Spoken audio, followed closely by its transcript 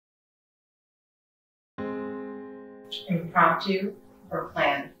Impromptu or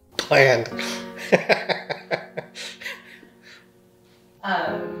planned? Planned.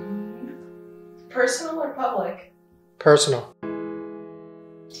 Personal or public? Personal.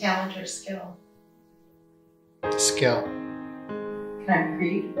 Talent or skill? Skill.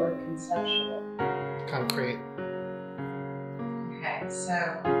 Concrete or conceptual? Concrete. Okay, so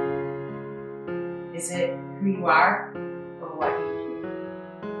is it who you are or what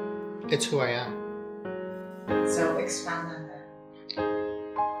you It's who I am. do? So expound on that.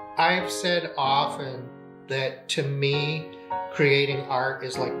 I've said often that to me, creating art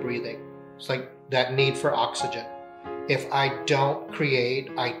is like breathing. It's like that need for oxygen. If I don't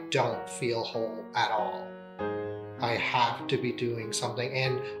create, I don't feel whole at all. I have to be doing something.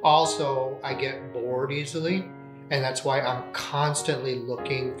 And also, I get bored easily. And that's why I'm constantly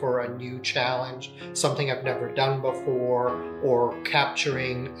looking for a new challenge, something I've never done before, or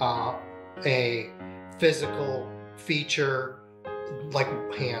capturing a physical feature, like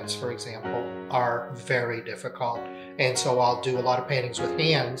hands, for example, are very difficult. And so I'll do a lot of paintings with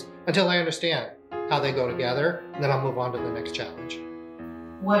hands until I understand how they go together, and then I'll move on to the next challenge.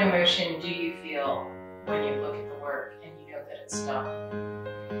 What emotion do you feel when you look at the work and you know that it's done?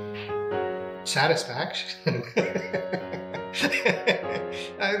 Satisfaction.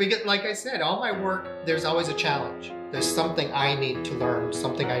 I mean, like I said, all my work, there's always a challenge. There's something I need to learn,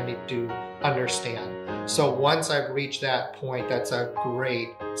 something I need to understand. So once I've reached that point, that's a great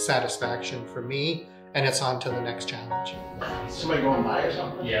satisfaction for me, and it's on to the next challenge. Somebody going by or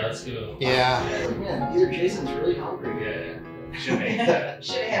something? Yeah, let's go. Yeah. Like, man, either Jason's really hungry. Yeah. Should make that.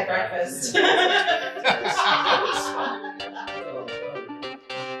 Should have had breakfast.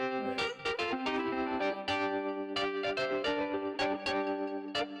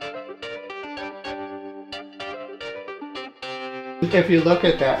 If you look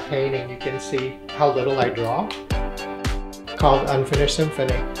at that painting, you can see how little I draw, called Unfinished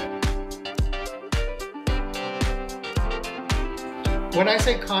Symphony. When I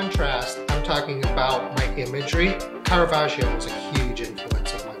say contrast, I'm talking about my imagery. Caravaggio is a huge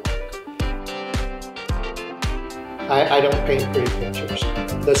influence of my work. I don't paint pretty pictures.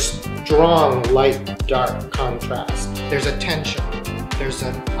 The strong light, dark contrast. There's a tension, there's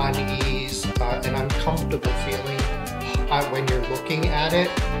an unease, an uncomfortable feeling. When you're looking at it,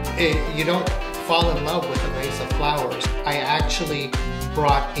 you don't fall in love with a vase of flowers. I actually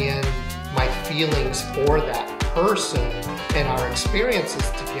brought in my feelings for that person and our experiences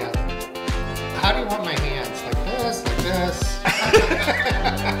together. How do you want my hands? Like this, like this?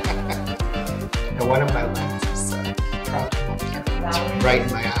 And one of my lenses dropped right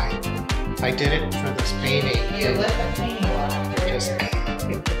in my eye. I did it for this painting. You lit the painting well.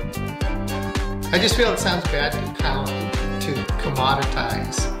 I just feel it sounds bad to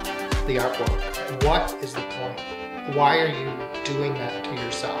commoditize the artwork. What is the point? Why are you doing that to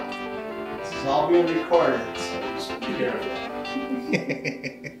yourself? This is all being recorded, so just be careful.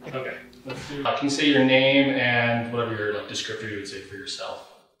 Okay, let's do. Can you say your name and whatever your descriptor you would say for yourself?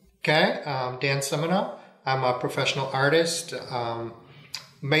 Okay, Dan Simoneau. I'm a professional artist,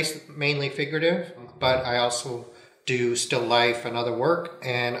 mainly figurative, but I also do still life and other work,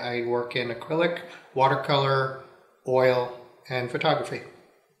 and I work in acrylic, watercolor, oil, and photography.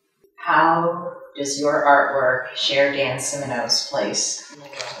 How does your artwork share Dan Simoneau's place in the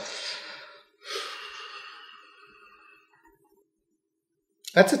world?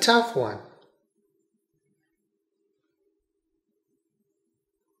 That's a tough one.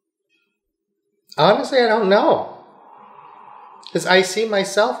 Honestly, I don't know. Because I see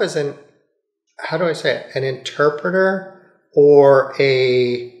myself as an interpreter or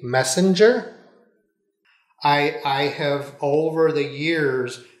a messenger. I have, over the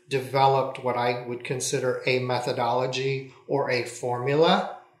years, developed what I would consider a methodology or a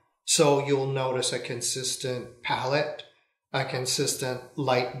formula. So you'll notice a consistent palette, a consistent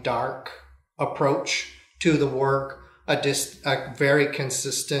light-dark approach to the work, a very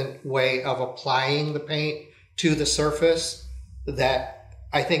consistent way of applying the paint to the surface. That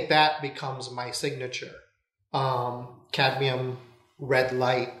I think that becomes my signature. Cadmium red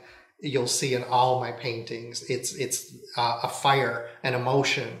light, you'll see in all my paintings. It's a fire, an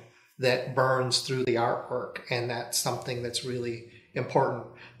emotion that burns through the artwork, and that's something that's really important.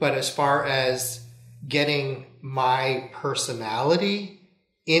 But as far as getting my personality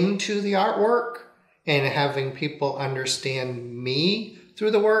into the artwork and having people understand me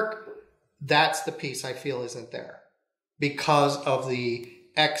through the work, that's the piece I feel isn't there because of the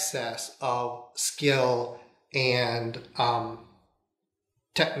excess of skill and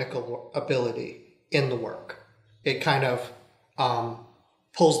technical ability in the work. It kind of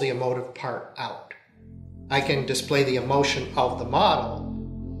pulls the emotive part out. I can display the emotion of the model,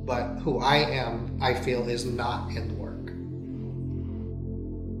 but who I am, I feel, is not in the work.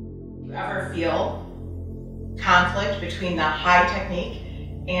 Do you ever feel conflict between the high technique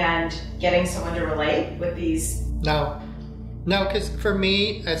and getting someone to relate with these? No, because for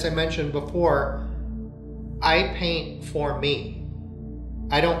me, as I mentioned before, I paint for me.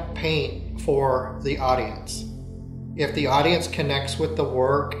 I don't paint for the audience. If the audience connects with the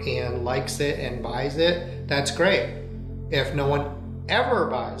work and likes it and buys it, that's great. If no one ever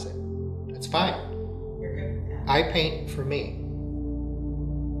buys it, that's fine. You're good with that. I paint for me.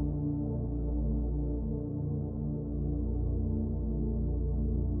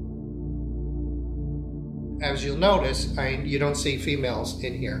 As you'll notice, you don't see females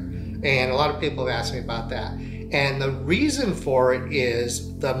in here. And a lot of people have asked me about that. And the reason for it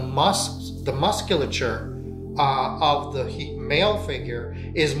is the musculature of the male figure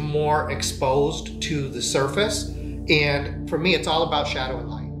is more exposed to the surface. And for me, it's all about shadow and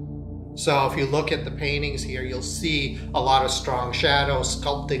light. So if you look at the paintings here, you'll see a lot of strong shadows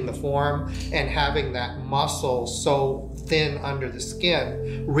sculpting the form, and having that muscle so thin under the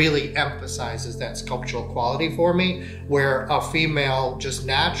skin really emphasizes that sculptural quality for me, where a female just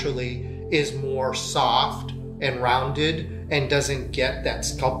naturally is more soft and rounded and doesn't get that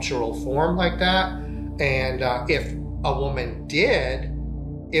sculptural form like that. And if a woman did,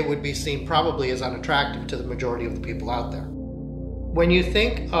 it would be seen probably as unattractive to the majority of the people out there. When you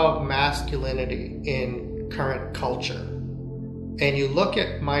think of masculinity in current culture and you look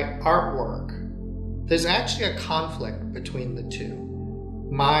at my artwork, there's actually a conflict between the two.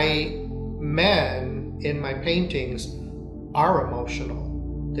 My men in my paintings are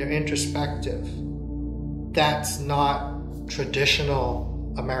emotional. They're introspective. That's not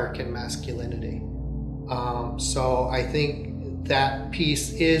traditional American masculinity. So I think that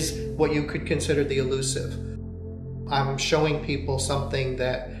piece is what you could consider the elusive. I'm showing people something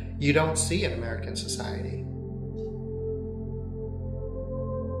that you don't see in American society.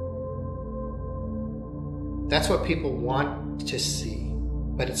 That's what people want to see,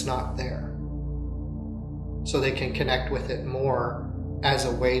 but it's not there. So they can connect with it more as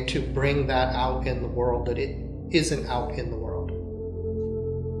a way to bring that out in the world that it isn't out in the world.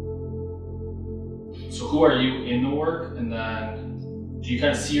 So who are you in the work, and then do you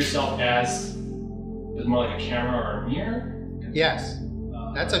kind of see yourself as more like a camera or a mirror? Yes,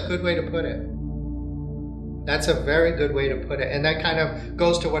 that's a good way to put it. That's a very good way to put it. And that kind of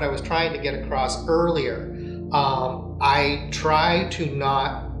goes to what I was trying to get across earlier. I try to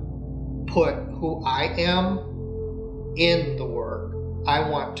not put who I am in the work. I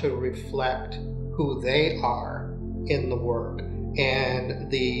want to reflect who they are in the work. And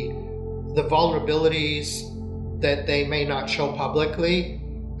the vulnerabilities that they may not show publicly,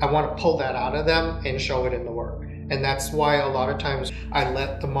 I want to pull that out of them and show it in the work. And that's why a lot of times I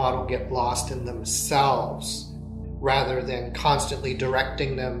let the model get lost in themselves rather than constantly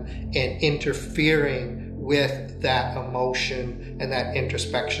directing them and interfering with that emotion and that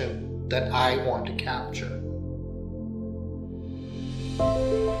introspection that I want to capture.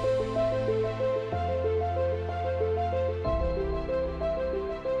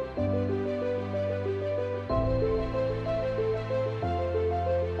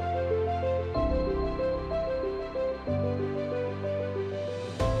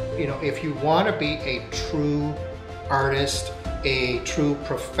 You know, if you want to be a true artist, a true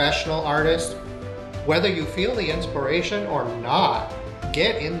professional artist, whether you feel the inspiration or not,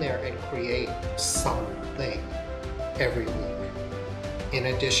 get in there and create something every week. In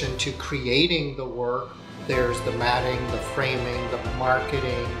addition to creating the work, there's the matting, the framing, the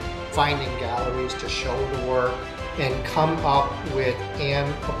marketing, finding galleries to show the work, and come up with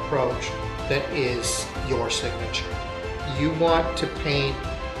an approach that is your signature. You want to paint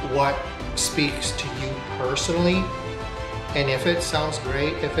what speaks to you personally, and if it sounds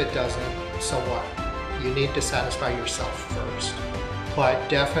great, if it doesn't, so what? You need to satisfy yourself first. But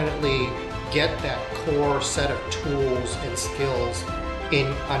definitely get that core set of tools and skills in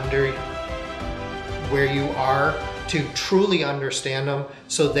under where you are to truly understand them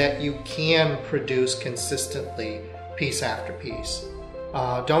so that you can produce consistently piece after piece.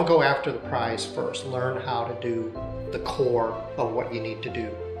 Don't go after the prize first. Learn how to do the core of what you need to do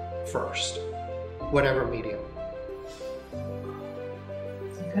first, whatever medium.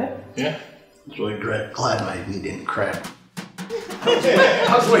 Good? Yeah. It's really glad my knee didn't crack.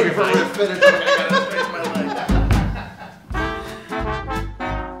 I was waiting for her to finish. I gotta finish my leg.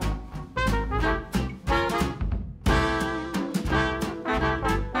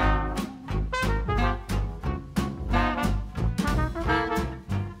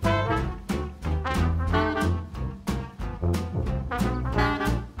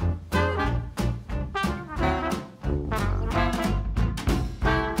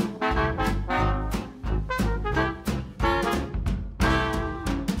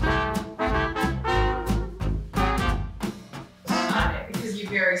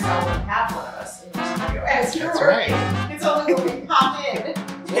 as you're That's working. right. It's only when we pop in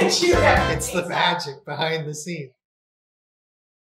that you have It's the magic behind the scenes.